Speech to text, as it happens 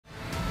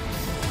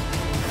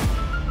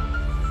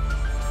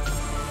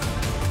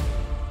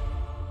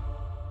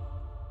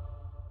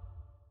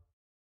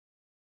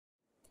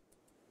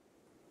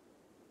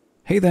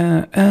Hey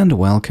there and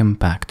welcome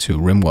back to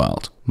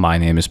Rimworld. My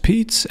name is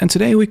Pete and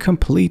today we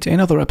complete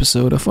another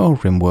episode of our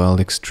Rimworld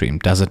Extreme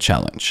Desert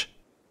Challenge.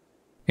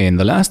 In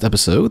the last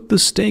episode, the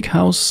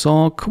steakhouse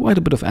saw quite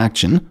a bit of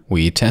action.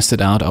 We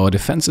tested out our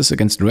defenses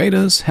against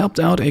raiders, helped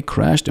out a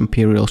crashed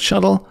Imperial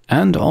shuttle,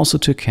 and also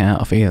took care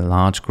of a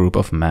large group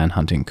of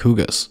man-hunting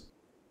cougars.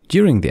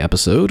 During the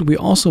episode, we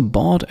also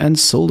bought and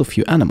sold a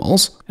few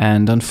animals,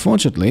 and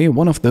unfortunately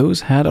one of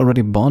those had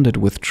already bonded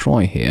with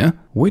Troy here,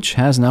 which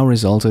has now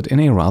resulted in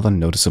a rather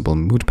noticeable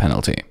mood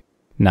penalty.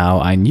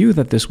 Now, I knew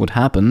that this would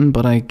happen,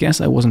 but I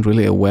guess I wasn't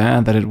really aware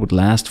that it would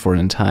last for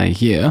an entire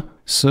year,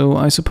 so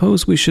I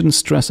suppose we shouldn't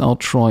stress out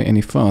Troy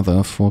any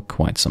further for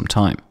quite some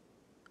time.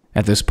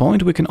 At this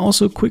point, we can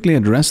also quickly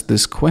address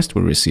this quest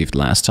we received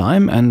last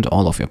time and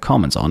all of your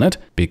comments on it,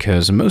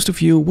 because most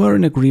of you were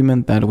in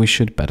agreement that we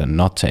should better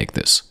not take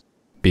this.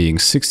 Being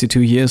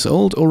 62 years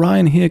old,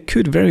 Orion here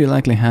could very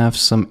likely have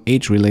some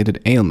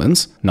age-related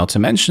ailments, not to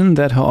mention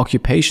that her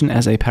occupation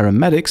as a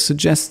paramedic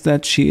suggests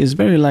that she is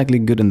very likely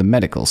good in the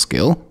medical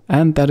skill,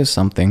 and that is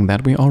something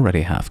that we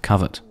already have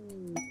covered.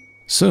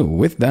 So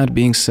with that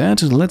being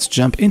said, let's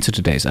jump into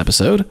today's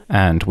episode,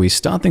 and we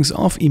start things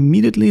off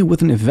immediately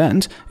with an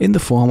event in the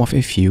form of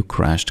a few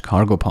crashed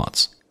cargo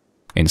pods.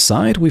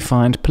 Inside we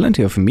find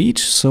plenty of meat,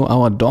 so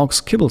our dog's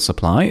kibble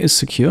supply is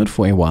secured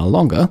for a while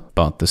longer,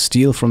 but the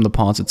steel from the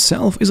pods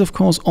itself is of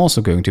course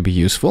also going to be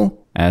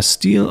useful, as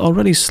steel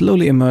already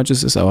slowly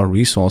emerges as our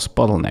resource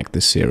bottleneck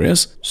this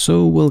series,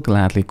 so we'll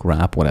gladly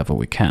grab whatever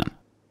we can.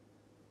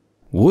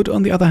 Wood,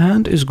 on the other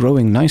hand, is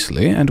growing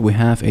nicely and we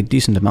have a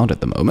decent amount at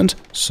the moment,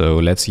 so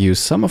let's use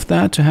some of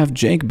that to have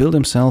Jake build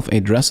himself a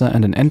dresser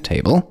and an end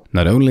table.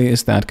 Not only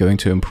is that going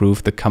to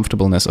improve the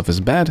comfortableness of his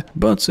bed,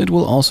 but it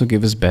will also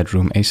give his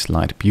bedroom a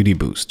slight beauty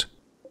boost.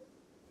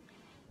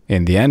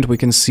 In the end, we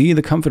can see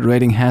the comfort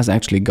rating has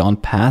actually gone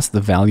past the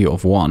value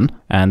of 1,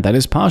 and that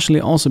is partially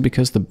also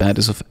because the bed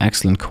is of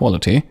excellent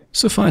quality.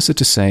 Suffice it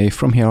to say,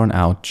 from here on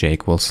out,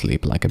 Jake will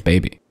sleep like a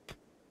baby.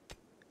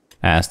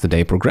 As the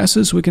day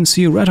progresses, we can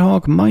see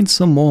Redhawk mine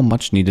some more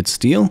much-needed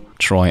steel,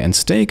 Troy and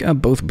Steak are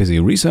both busy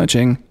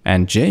researching,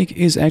 and Jake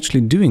is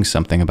actually doing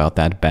something about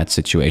that bed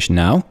situation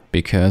now,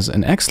 because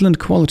an excellent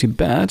quality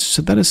bed,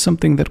 that is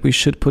something that we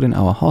should put in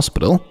our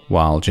hospital,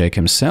 while Jake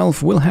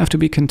himself will have to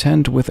be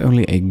content with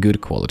only a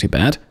good quality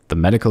bed. The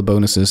medical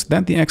bonuses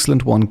that the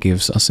excellent one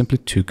gives are simply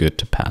too good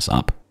to pass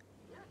up.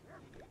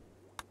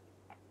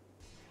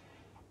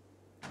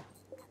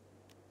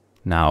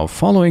 Now,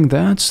 following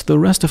that, the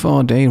rest of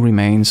our day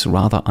remains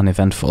rather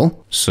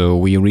uneventful, so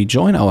we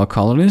rejoin our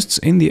colonists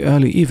in the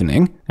early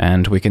evening,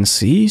 and we can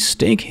see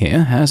Steak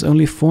here has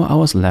only 4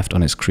 hours left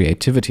on his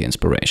creativity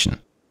inspiration.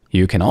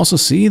 You can also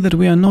see that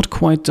we are not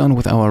quite done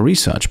with our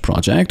research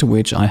project,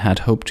 which I had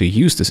hoped to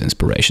use this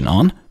inspiration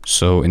on,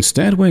 so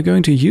instead we're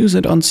going to use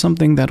it on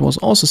something that was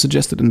also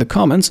suggested in the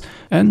comments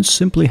and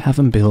simply have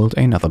him build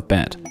another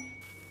bed.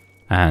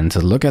 And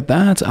look at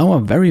that, our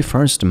very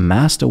first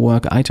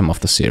masterwork item of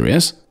the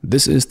series.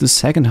 This is the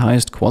second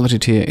highest quality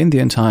tier in the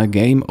entire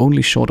game,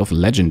 only short of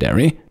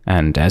legendary,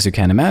 and as you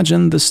can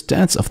imagine, the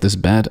stats of this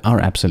bed are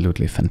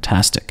absolutely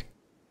fantastic.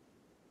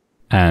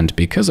 And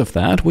because of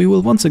that, we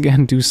will once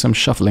again do some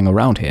shuffling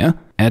around here.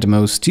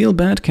 Edmo's steel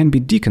bed can be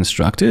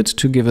deconstructed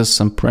to give us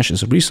some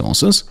precious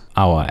resources.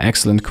 Our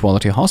excellent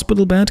quality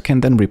hospital bed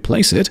can then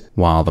replace it,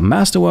 while the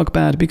masterwork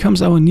bed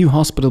becomes our new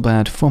hospital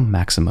bed for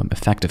maximum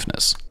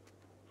effectiveness.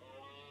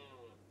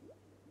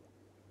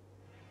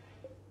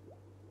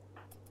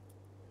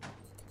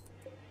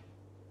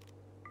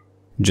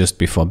 Just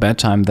before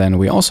bedtime then,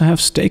 we also have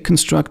Steak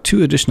construct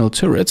 2 additional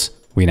turrets.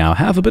 We now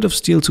have a bit of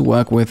steel to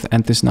work with,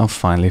 and this now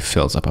finally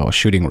fills up our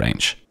shooting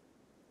range.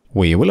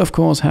 We will of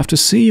course have to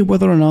see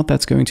whether or not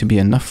that's going to be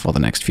enough for the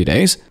next few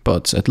days,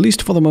 but at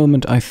least for the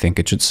moment I think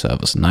it should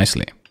serve us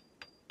nicely.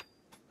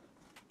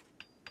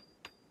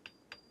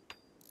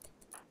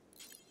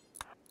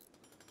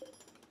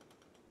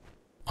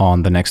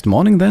 On the next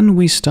morning then,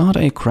 we start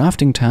a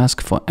crafting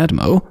task for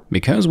Edmo,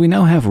 because we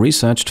now have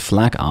researched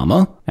flak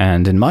armor,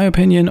 and in my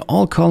opinion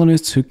all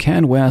colonists who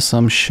can wear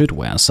some should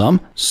wear some,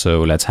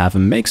 so let's have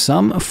him make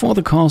some for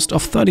the cost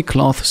of 30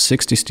 cloth,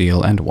 60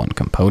 steel and 1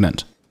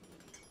 component.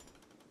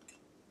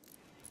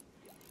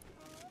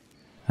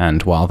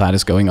 And while that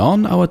is going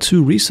on, our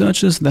 2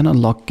 researchers then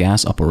unlock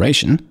gas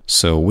operation,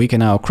 so we can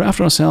now craft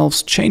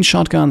ourselves chain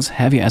shotguns,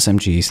 heavy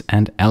SMGs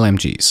and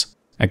LMGs.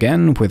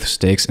 Again, with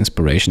Steak's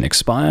inspiration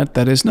expired,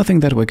 that is nothing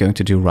that we're going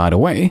to do right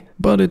away,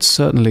 but it's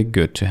certainly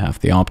good to have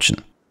the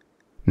option.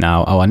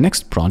 Now, our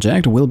next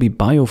project will be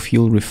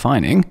biofuel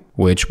refining,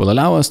 which will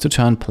allow us to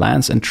turn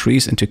plants and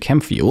trees into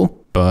chem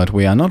fuel, but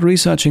we are not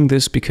researching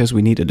this because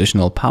we need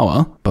additional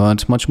power,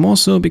 but much more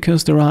so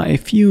because there are a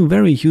few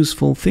very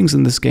useful things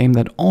in this game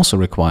that also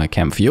require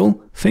chem fuel,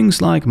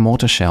 things like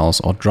mortar shells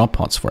or drop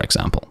pods, for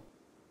example.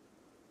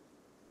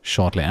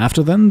 Shortly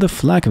after then, the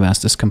flag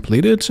vest is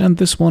completed, and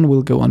this one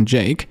will go on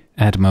Jake.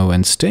 Edmo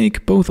and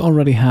Steak both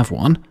already have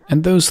one,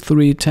 and those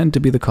 3 tend to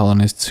be the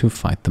colonists who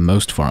fight the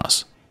most for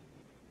us.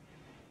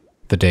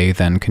 The day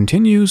then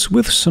continues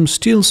with some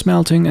steel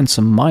smelting and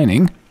some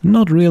mining.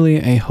 Not really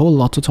a whole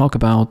lot to talk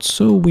about,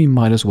 so we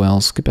might as well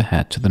skip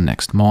ahead to the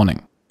next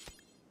morning.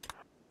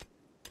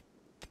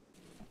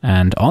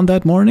 And on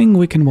that morning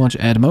we can watch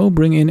Edmo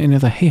bring in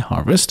another hay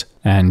harvest,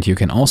 and you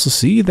can also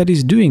see that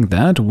he's doing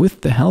that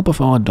with the help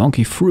of our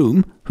donkey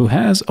Froome, who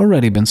has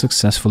already been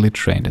successfully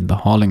trained in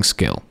the hauling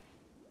skill.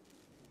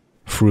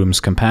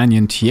 Froome's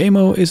companion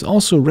Tiemo is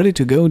also ready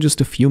to go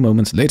just a few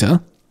moments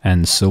later,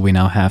 and so we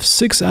now have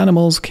 6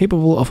 animals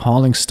capable of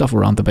hauling stuff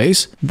around the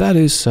base. That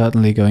is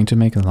certainly going to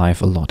make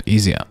life a lot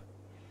easier.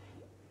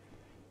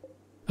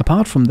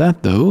 Apart from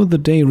that though, the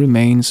day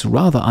remains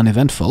rather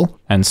uneventful,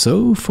 and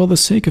so, for the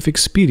sake of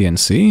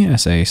expediency,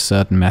 as a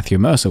certain Matthew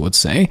Mercer would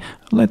say,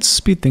 let's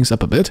speed things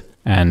up a bit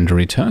and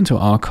return to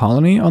our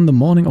colony on the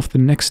morning of the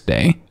next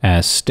day,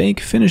 as Steak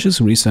finishes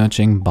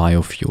researching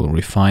biofuel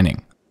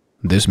refining.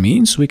 This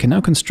means we can now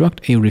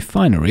construct a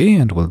refinery,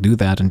 and we'll do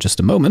that in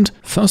just a moment.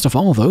 First of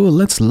all though,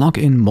 let's lock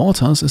in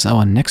mortars as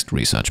our next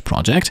research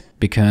project,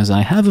 because I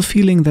have a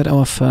feeling that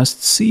our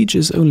first siege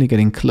is only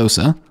getting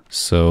closer,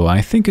 so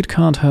I think it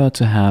can't hurt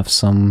to have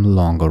some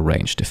longer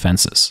range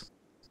defenses.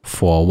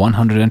 For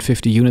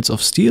 150 units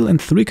of steel and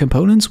 3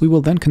 components, we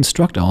will then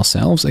construct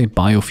ourselves a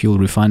biofuel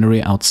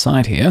refinery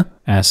outside here.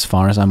 As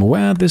far as I'm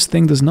aware, this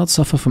thing does not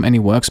suffer from any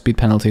work speed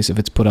penalties if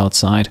it's put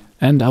outside,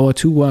 and our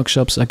 2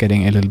 workshops are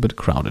getting a little bit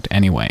crowded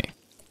anyway.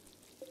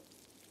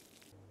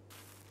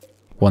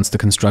 Once the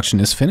construction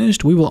is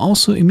finished, we will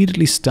also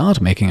immediately start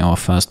making our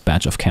first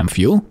batch of chem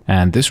fuel,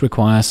 and this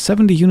requires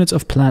 70 units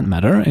of plant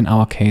matter, in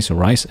our case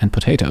rice and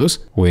potatoes,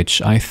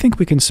 which I think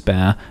we can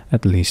spare,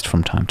 at least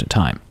from time to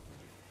time.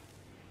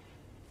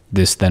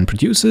 This then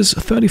produces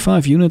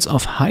 35 units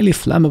of highly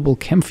flammable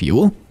chem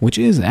fuel, which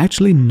is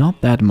actually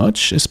not that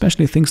much,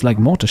 especially things like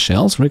mortar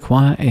shells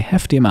require a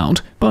hefty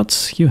amount,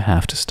 but you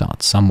have to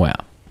start somewhere.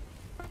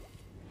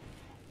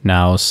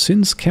 Now,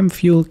 since chem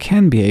fuel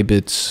can be a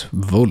bit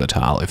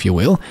volatile, if you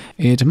will,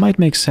 it might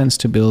make sense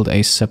to build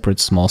a separate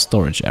small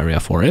storage area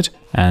for it,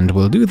 and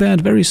we'll do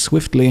that very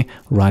swiftly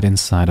right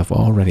inside of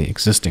our already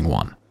existing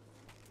one.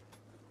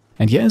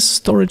 And yes,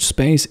 storage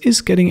space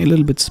is getting a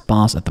little bit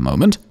sparse at the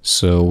moment,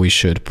 so we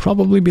should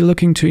probably be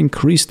looking to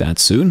increase that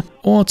soon,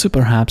 or to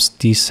perhaps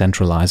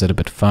decentralize it a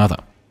bit further.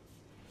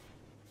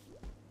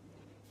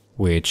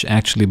 Which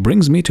actually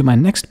brings me to my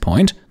next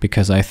point,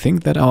 because I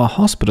think that our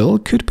hospital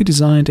could be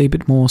designed a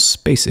bit more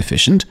space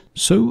efficient,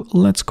 so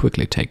let's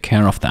quickly take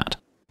care of that.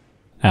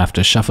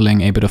 After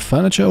shuffling a bit of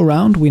furniture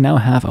around, we now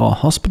have our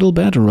hospital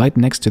bed right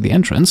next to the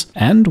entrance,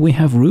 and we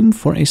have room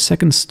for a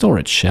second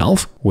storage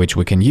shelf, which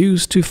we can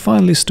use to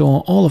finally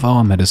store all of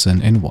our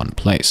medicine in one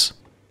place.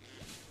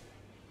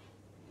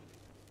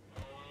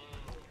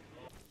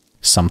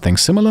 Something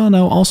similar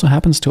now also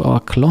happens to our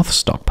cloth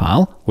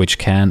stockpile, which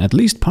can at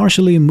least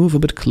partially move a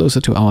bit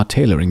closer to our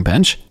tailoring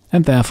bench,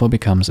 and therefore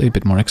becomes a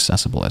bit more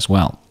accessible as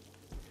well.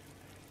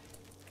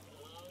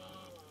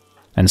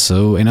 And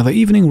so another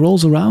evening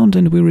rolls around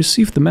and we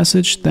receive the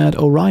message that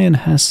Orion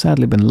has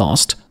sadly been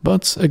lost,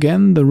 but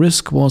again the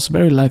risk was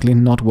very likely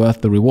not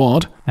worth the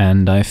reward,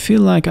 and I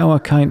feel like our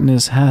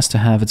kindness has to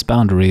have its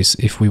boundaries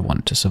if we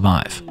want to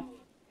survive.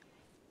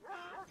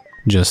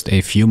 Just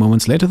a few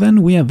moments later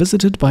then, we are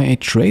visited by a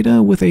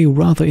trader with a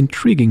rather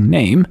intriguing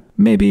name.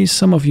 Maybe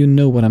some of you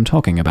know what I'm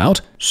talking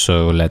about,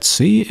 so let's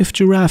see if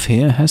Giraffe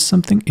here has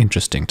something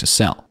interesting to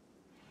sell.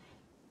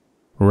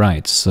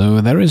 Right,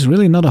 so there is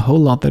really not a whole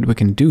lot that we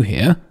can do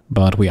here,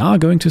 but we are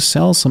going to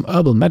sell some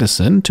herbal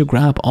medicine to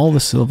grab all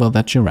the silver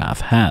that Giraffe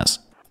has.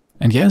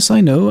 And yes,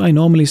 I know I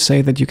normally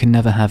say that you can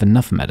never have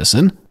enough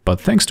medicine, but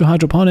thanks to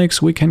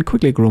hydroponics we can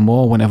quickly grow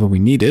more whenever we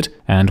need it,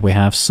 and we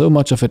have so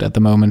much of it at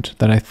the moment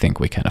that I think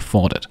we can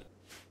afford it.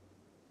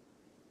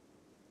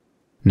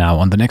 Now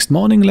on the next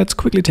morning, let's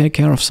quickly take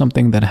care of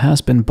something that has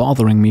been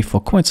bothering me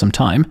for quite some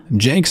time.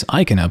 Jake's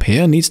icon up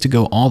here needs to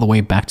go all the way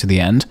back to the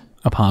end.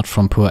 Apart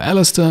from poor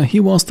Alistair,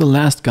 he was the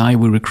last guy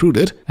we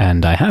recruited,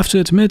 and I have to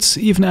admit,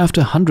 even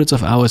after hundreds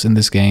of hours in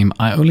this game,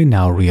 I only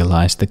now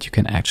realized that you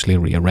can actually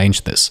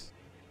rearrange this.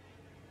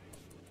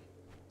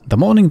 The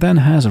morning then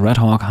has Red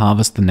Hawk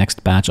harvest the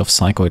next batch of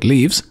psychoid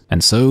leaves,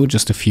 and so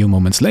just a few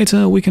moments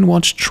later we can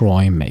watch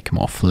Troy make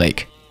more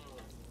flake.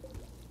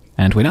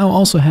 And we now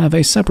also have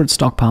a separate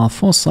stockpile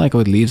for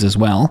psychoid leaves as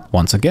well,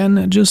 once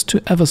again just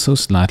to ever so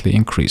slightly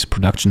increase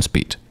production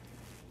speed.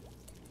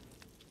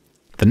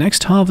 The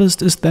next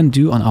harvest is then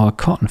due on our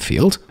cotton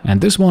field,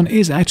 and this one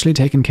is actually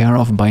taken care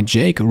of by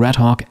Jake, Red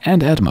Hawk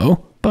and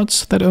Edmo,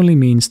 but that only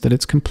means that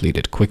it's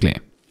completed quickly.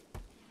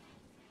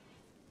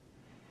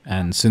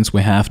 And since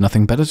we have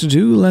nothing better to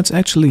do, let's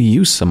actually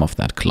use some of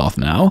that cloth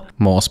now,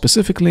 more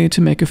specifically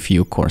to make a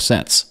few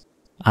corsets.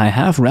 I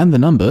have ran the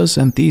numbers,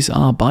 and these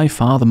are by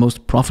far the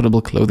most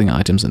profitable clothing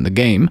items in the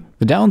game.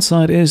 The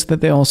downside is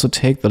that they also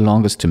take the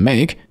longest to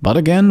make, but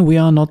again, we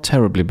are not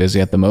terribly busy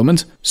at the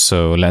moment,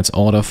 so let's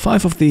order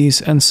 5 of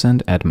these and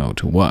send Edmo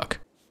to work.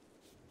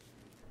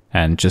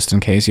 And just in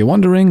case you're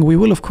wondering, we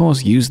will of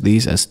course use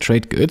these as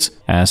trade goods.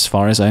 As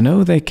far as I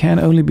know, they can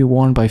only be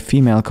worn by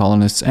female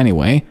colonists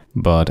anyway,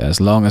 but as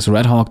long as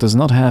Red Hawk does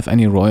not have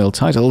any royal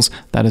titles,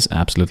 that is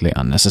absolutely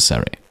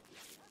unnecessary.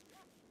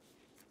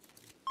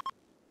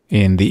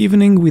 In the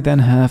evening, we then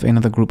have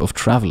another group of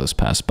travelers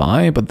pass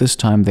by, but this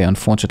time they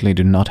unfortunately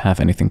do not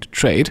have anything to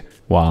trade,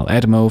 while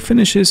Edmo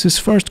finishes his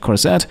first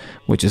corset,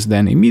 which is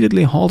then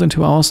immediately hauled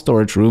into our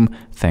storage room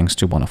thanks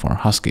to one of our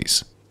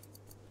huskies.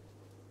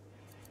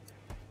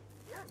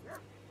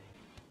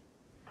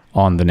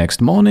 On the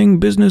next morning,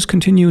 business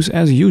continues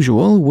as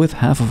usual, with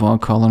half of our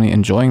colony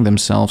enjoying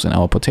themselves in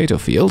our potato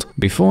field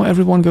before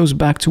everyone goes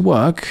back to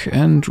work,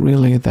 and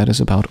really that is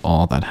about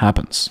all that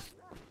happens.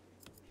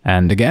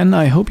 And again,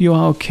 I hope you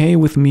are okay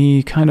with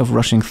me kind of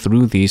rushing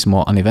through these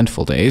more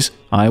uneventful days.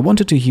 I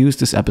wanted to use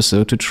this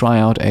episode to try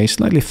out a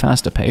slightly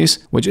faster pace,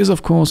 which is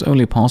of course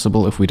only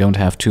possible if we don't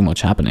have too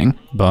much happening.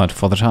 But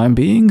for the time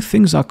being,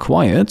 things are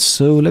quiet,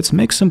 so let's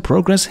make some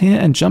progress here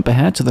and jump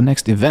ahead to the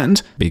next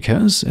event,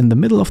 because in the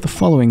middle of the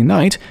following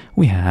night,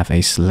 we have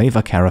a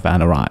slaver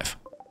caravan arrive.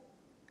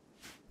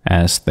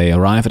 As they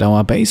arrive at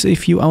our base a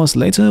few hours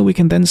later, we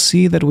can then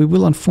see that we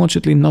will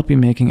unfortunately not be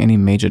making any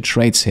major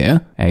trades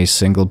here. A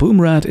single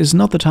boom rat is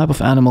not the type of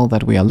animal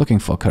that we are looking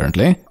for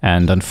currently,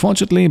 and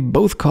unfortunately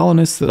both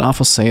colonists that are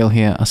for sale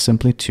here are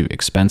simply too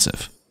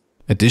expensive.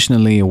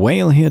 Additionally,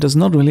 whale here does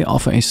not really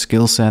offer a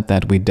skill set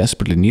that we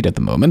desperately need at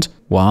the moment,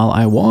 while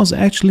I was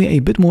actually a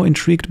bit more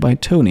intrigued by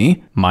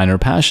Tony, minor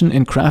passion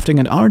in crafting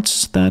and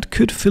arts that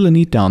could fill a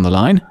need down the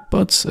line,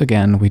 but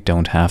again we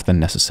don't have the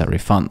necessary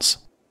funds.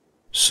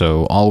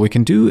 So all we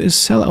can do is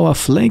sell our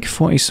flake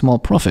for a small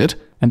profit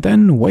and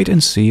then wait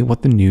and see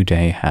what the new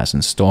day has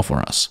in store for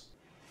us.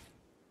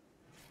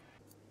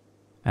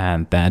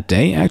 And that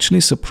day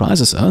actually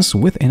surprises us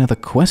with another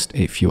quest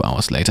a few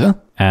hours later,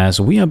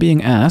 as we are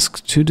being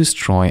asked to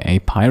destroy a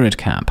pirate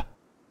camp.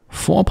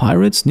 4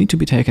 pirates need to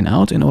be taken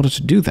out in order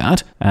to do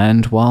that,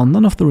 and while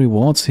none of the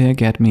rewards here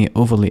get me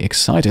overly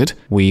excited,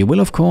 we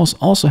will of course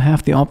also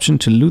have the option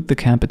to loot the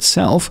camp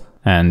itself.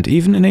 And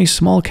even in a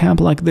small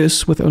camp like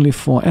this with only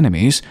 4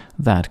 enemies,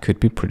 that could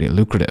be pretty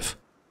lucrative.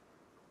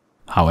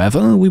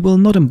 However, we will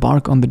not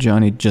embark on the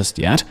journey just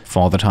yet.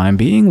 For the time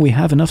being, we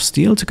have enough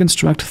steel to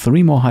construct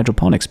 3 more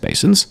hydroponics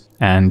basins,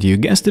 and you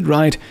guessed it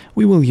right,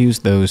 we will use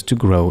those to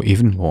grow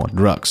even more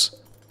drugs.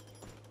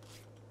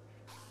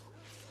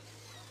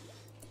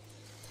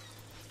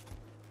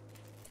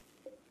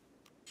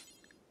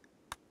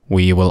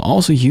 We will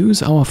also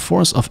use our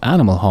force of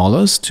animal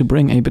haulers to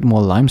bring a bit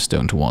more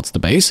limestone towards the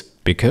base,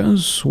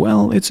 because,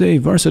 well, it's a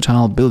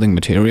versatile building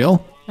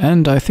material,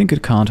 and I think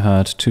it can't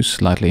hurt to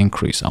slightly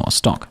increase our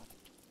stock.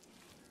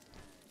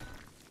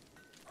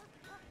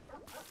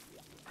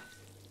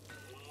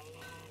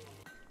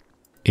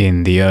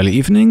 In the early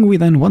evening, we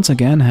then once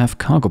again have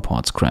cargo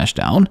pods crash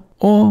down,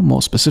 or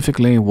more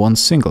specifically one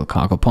single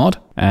cargo pod,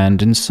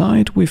 and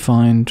inside we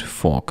find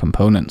 4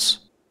 components.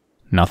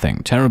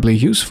 Nothing terribly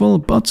useful,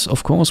 but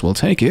of course we'll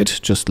take it,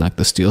 just like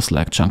the steel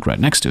slag chunk right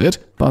next to it,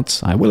 but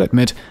I will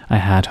admit I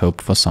had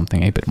hoped for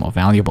something a bit more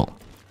valuable.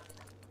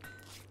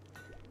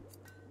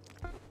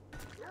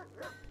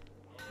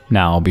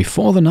 Now,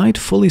 before the night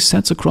fully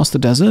sets across the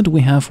desert,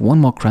 we have one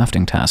more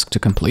crafting task to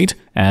complete,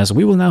 as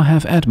we will now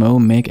have Edmo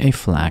make a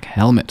flak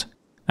helmet.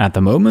 At the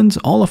moment,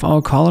 all of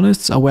our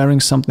colonists are wearing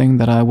something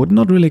that I would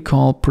not really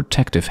call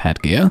protective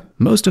headgear.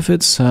 Most of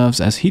it serves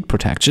as heat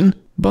protection,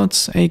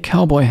 but a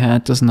cowboy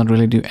hat does not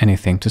really do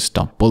anything to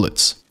stop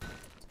bullets.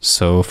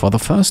 So for the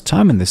first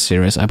time in this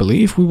series, I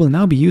believe we will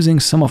now be using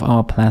some of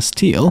our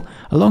plasteel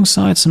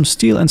alongside some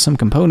steel and some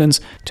components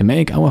to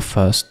make our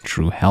first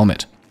true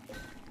helmet.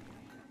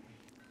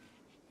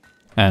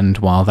 And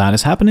while that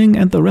is happening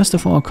and the rest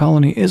of our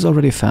colony is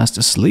already fast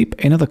asleep,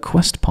 another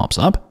quest pops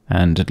up,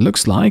 and it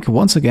looks like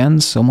once again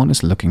someone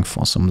is looking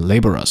for some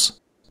laborers.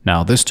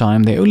 Now this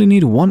time they only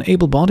need 1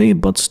 able body,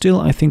 but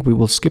still I think we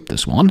will skip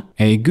this one.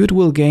 A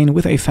goodwill gain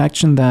with a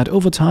faction that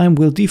over time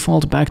will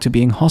default back to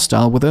being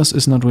hostile with us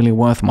is not really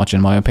worth much in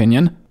my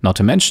opinion. Not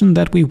to mention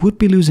that we would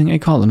be losing a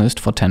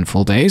colonist for 10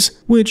 full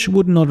days, which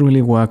would not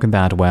really work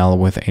that well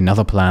with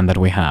another plan that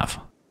we have.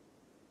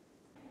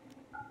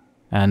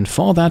 And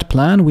for that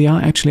plan, we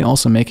are actually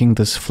also making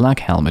this flak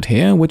helmet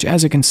here, which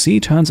as you can see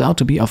turns out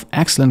to be of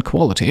excellent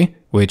quality,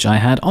 which I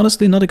had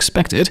honestly not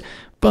expected,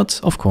 but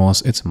of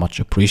course it's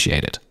much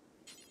appreciated.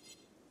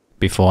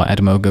 Before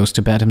Edmo goes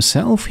to bed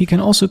himself, he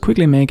can also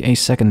quickly make a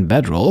second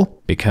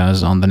bedroll,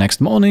 because on the next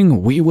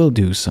morning we will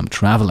do some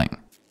traveling.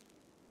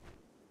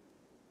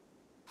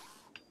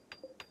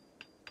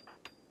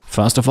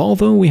 First of all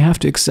though, we have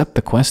to accept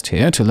the quest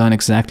here to learn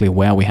exactly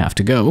where we have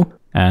to go,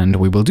 and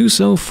we will do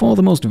so for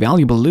the most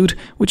valuable loot,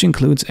 which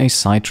includes a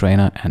side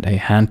trainer and a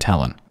hand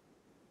talon.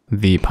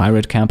 The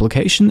pirate camp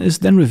location is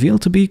then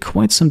revealed to be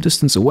quite some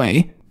distance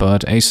away,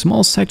 but a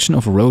small section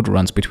of road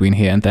runs between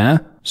here and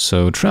there,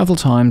 so travel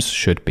times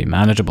should be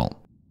manageable.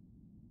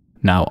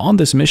 Now on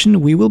this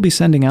mission we will be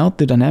sending out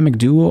the dynamic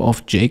duo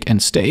of Jake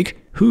and Steak,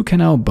 who can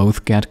now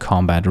both get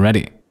combat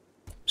ready.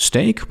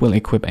 Steak will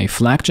equip a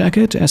flak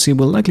jacket, as he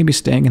will likely be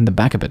staying in the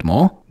back a bit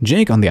more.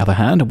 Jake, on the other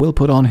hand, will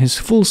put on his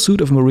full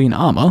suit of marine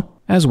armor,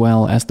 as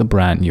well as the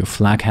brand new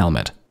flak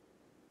helmet.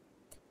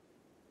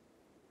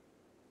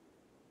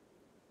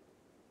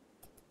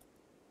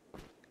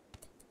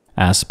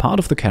 As part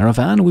of the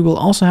caravan, we will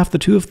also have the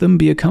two of them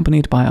be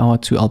accompanied by our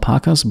two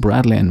alpacas,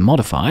 Bradley and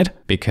Modified,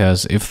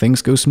 because if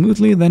things go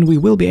smoothly, then we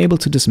will be able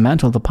to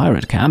dismantle the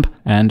pirate camp,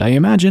 and I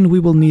imagine we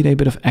will need a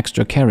bit of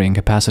extra carrying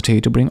capacity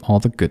to bring all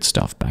the good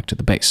stuff back to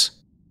the base.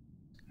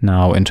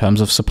 Now, in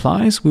terms of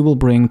supplies, we will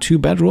bring 2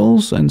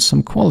 bedrolls and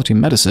some quality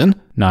medicine.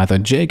 Neither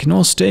Jake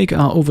nor Steak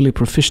are overly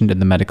proficient in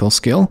the medical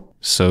skill,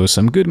 so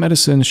some good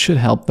medicine should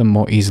help them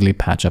more easily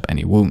patch up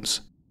any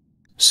wounds.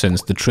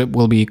 Since the trip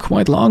will be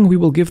quite long, we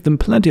will give them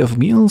plenty of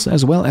meals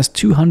as well as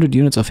 200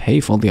 units of hay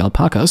for the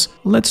alpacas.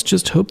 Let's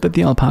just hope that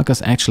the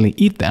alpacas actually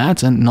eat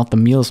that and not the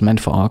meals meant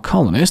for our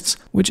colonists,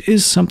 which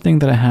is something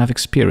that I have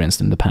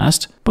experienced in the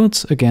past.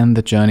 But again,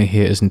 the journey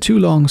here isn't too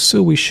long,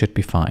 so we should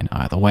be fine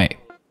either way.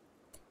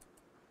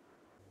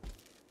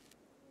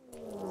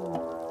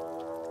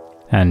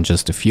 And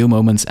just a few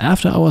moments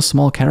after our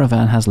small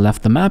caravan has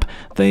left the map,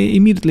 they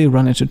immediately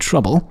run into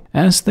trouble,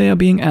 as they are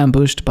being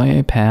ambushed by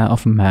a pair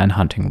of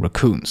man-hunting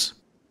raccoons.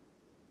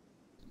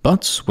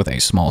 But with a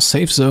small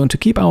safe zone to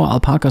keep our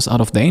alpacas out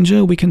of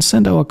danger, we can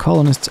send our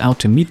colonists out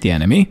to meet the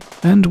enemy,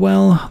 and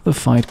well, the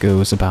fight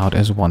goes about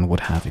as one would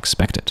have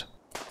expected.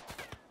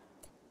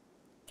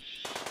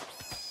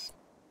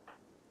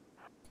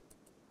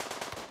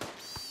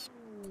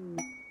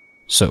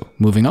 So,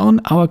 moving on,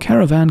 our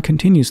caravan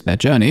continues their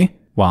journey.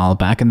 While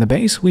back in the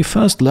base, we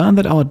first learn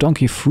that our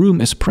donkey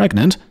Froome is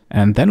pregnant,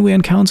 and then we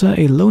encounter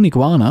a lone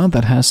iguana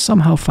that has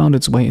somehow found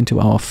its way into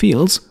our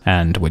fields,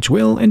 and which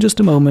will, in just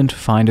a moment,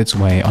 find its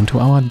way onto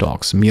our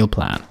dog's meal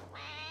plan.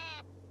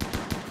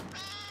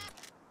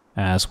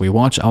 As we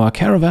watch our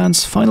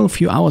caravan's final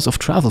few hours of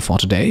travel for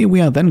today,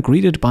 we are then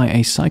greeted by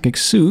a psychic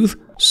soothe,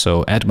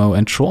 so Edmo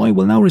and Troy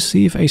will now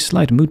receive a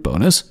slight mood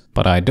bonus,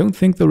 but I don't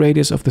think the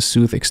radius of the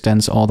soothe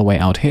extends all the way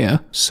out here,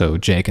 so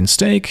Jake and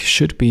Steak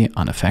should be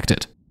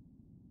unaffected.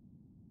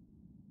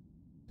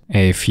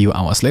 A few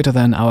hours later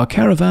then, our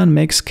caravan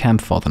makes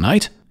camp for the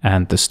night,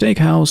 and the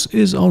steakhouse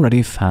is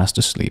already fast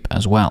asleep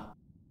as well.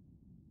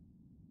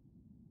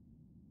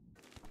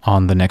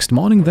 On the next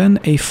morning then,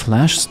 a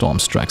flash storm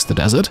strikes the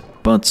desert,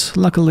 but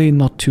luckily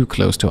not too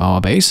close to our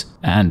base,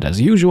 and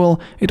as usual,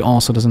 it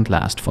also doesn't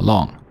last for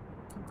long.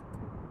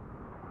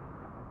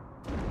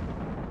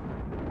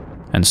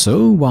 And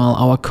so, while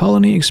our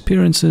colony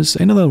experiences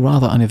another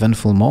rather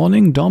uneventful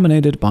morning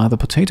dominated by the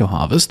potato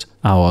harvest,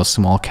 our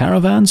small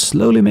caravan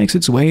slowly makes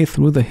its way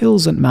through the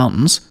hills and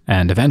mountains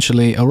and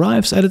eventually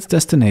arrives at its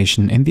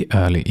destination in the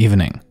early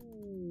evening.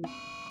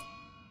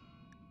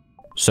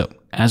 So,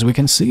 as we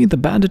can see, the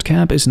bandit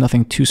camp is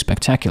nothing too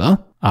spectacular.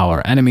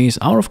 Our enemies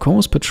are of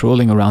course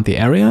patrolling around the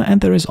area,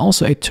 and there is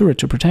also a turret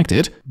to protect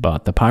it,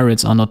 but the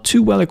pirates are not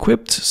too well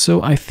equipped,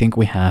 so I think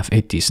we have a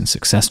decent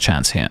success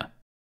chance here.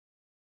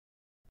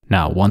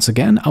 Now, once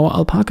again, our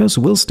alpacas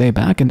will stay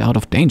back and out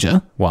of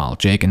danger, while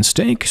Jake and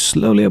Steak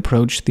slowly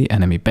approach the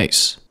enemy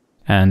base.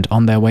 And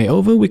on their way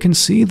over, we can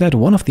see that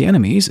one of the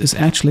enemies is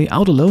actually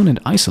out alone and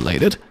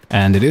isolated,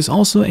 and it is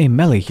also a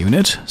melee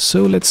unit,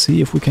 so let's see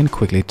if we can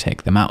quickly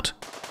take them out.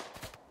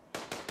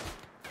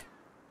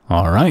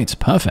 Alright,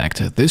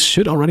 perfect. This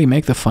should already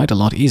make the fight a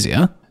lot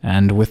easier.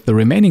 And with the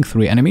remaining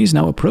 3 enemies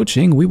now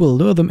approaching, we will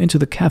lure them into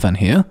the cavern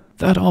here.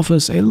 That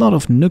offers a lot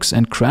of nooks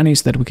and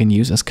crannies that we can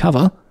use as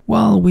cover,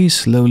 while we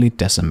slowly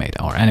decimate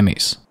our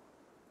enemies.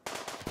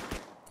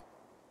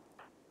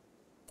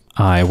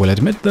 I will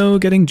admit though,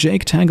 getting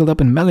Jake tangled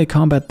up in melee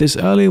combat this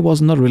early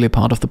was not really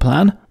part of the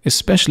plan,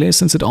 especially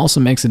since it also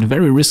makes it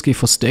very risky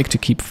for Steak to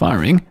keep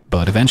firing,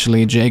 but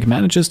eventually Jake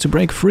manages to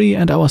break free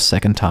and our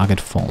second target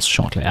falls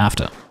shortly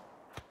after.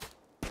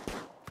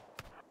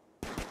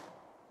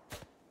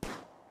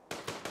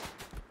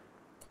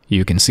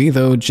 You can see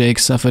though, Jake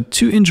suffered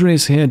 2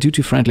 injuries here due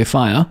to friendly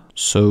fire,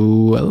 so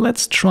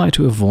let's try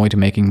to avoid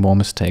making more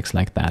mistakes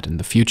like that in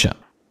the future.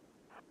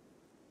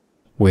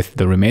 With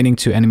the remaining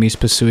 2 enemies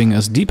pursuing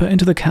us deeper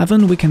into the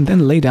cavern, we can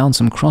then lay down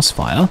some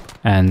crossfire,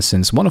 and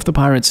since one of the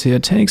pirates here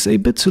takes a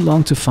bit too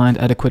long to find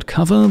adequate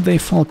cover, they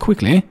fall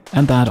quickly,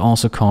 and that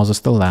also causes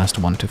the last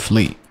one to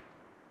flee.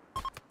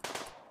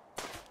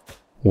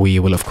 We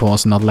will of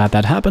course not let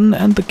that happen,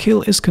 and the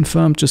kill is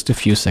confirmed just a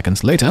few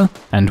seconds later,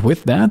 and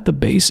with that the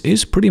base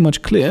is pretty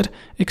much cleared,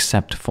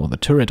 except for the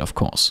turret of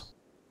course.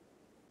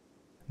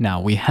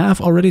 Now we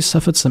have already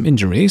suffered some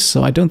injuries,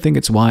 so I don't think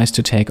it's wise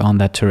to take on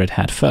that turret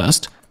head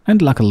first,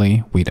 and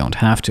luckily we don't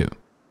have to.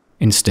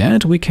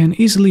 Instead, we can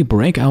easily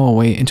break our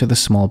way into the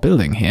small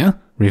building here,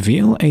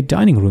 reveal a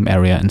dining room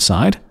area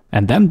inside,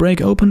 and then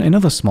break open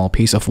another small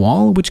piece of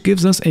wall which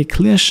gives us a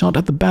clear shot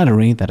at the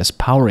battery that is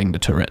powering the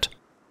turret.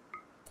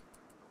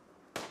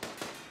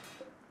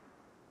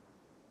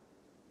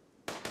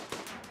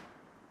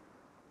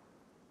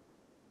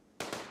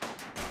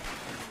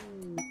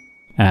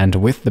 And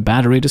with the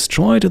battery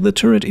destroyed, the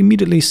turret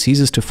immediately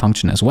ceases to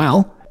function as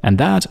well, And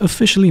that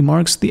officially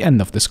marks the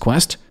end of this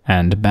quest,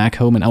 and back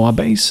home in our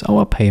base,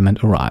 our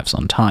payment arrives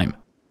on time.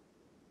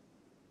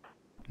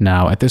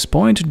 Now at this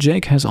point,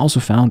 Jake has also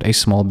found a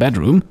small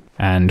bedroom,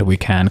 and we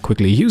can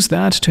quickly use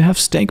that to have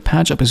Steak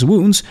patch up his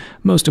wounds,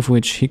 most of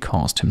which he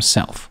caused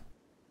himself.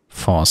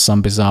 For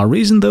some bizarre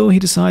reason though, he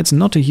decides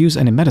not to use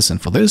any medicine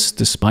for this,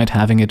 despite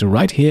having it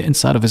right here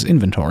inside of his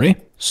inventory,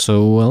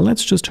 so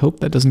let's just hope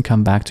that doesn't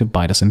come back to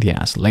bite us in the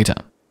ass later.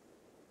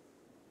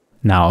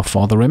 Now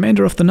for the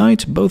remainder of the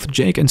night, both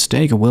Jake and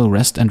Steak will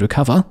rest and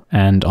recover,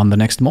 and on the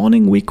next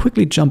morning we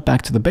quickly jump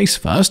back to the base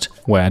first,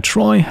 where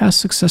Troy has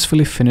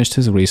successfully finished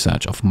his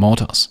research of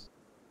mortars.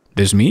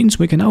 This means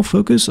we can now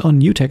focus on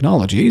new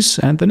technologies,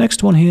 and the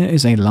next one here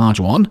is a large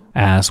one,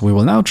 as we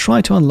will now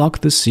try to unlock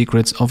the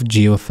secrets of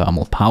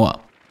geothermal power.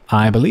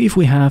 I believe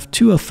we have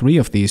 2 or 3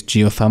 of these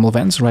geothermal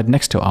vents right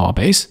next to our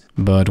base,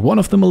 but one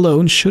of them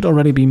alone should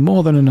already be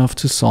more than enough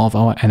to solve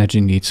our energy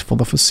needs for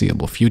the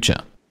foreseeable future.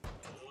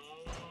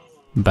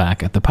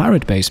 Back at the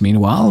pirate base,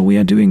 meanwhile, we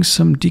are doing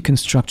some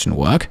deconstruction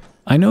work.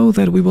 I know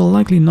that we will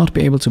likely not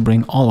be able to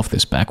bring all of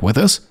this back with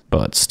us,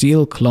 but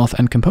steel, cloth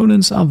and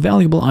components are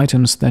valuable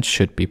items that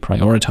should be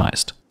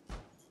prioritized.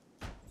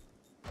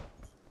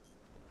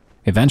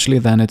 Eventually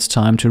then it's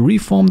time to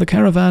reform the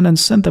caravan and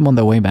send them on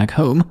their way back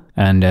home,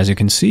 and as you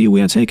can see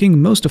we are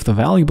taking most of the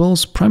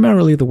valuables,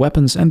 primarily the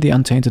weapons and the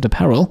untainted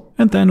apparel,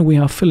 and then we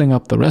are filling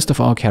up the rest of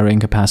our carrying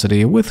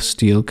capacity with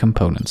steel,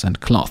 components and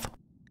cloth.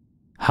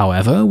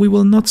 However, we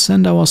will not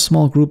send our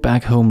small group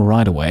back home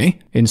right away.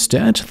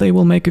 Instead, they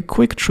will make a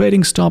quick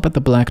trading stop at the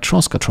Black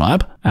Troska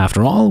tribe.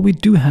 After all, we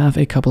do have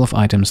a couple of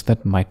items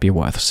that might be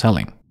worth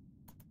selling.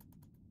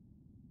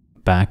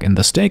 Back in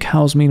the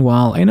steakhouse,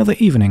 meanwhile, another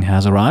evening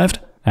has arrived,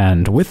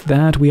 and with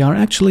that we are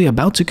actually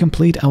about to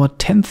complete our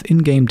 10th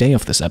in-game day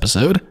of this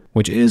episode,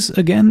 which is,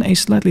 again, a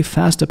slightly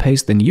faster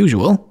pace than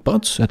usual,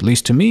 but at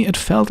least to me it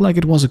felt like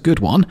it was a good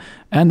one,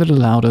 and it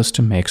allowed us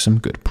to make some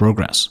good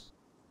progress.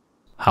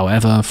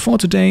 However, for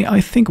today, I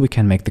think we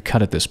can make the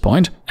cut at this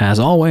point. As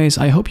always,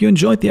 I hope you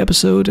enjoyed the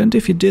episode, and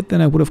if you did, then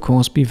I would of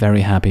course be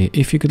very happy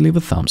if you could leave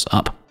a thumbs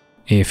up.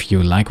 If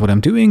you like what I'm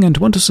doing and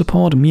want to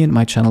support me and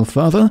my channel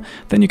further,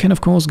 then you can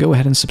of course go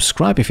ahead and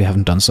subscribe if you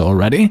haven't done so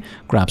already,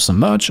 grab some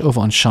merch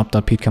over on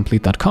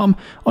shop.petecomplete.com,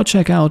 or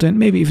check out and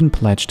maybe even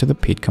pledge to the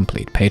Pete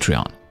Complete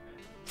Patreon.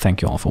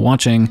 Thank you all for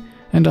watching,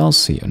 and I'll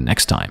see you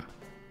next time.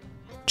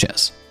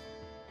 Cheers.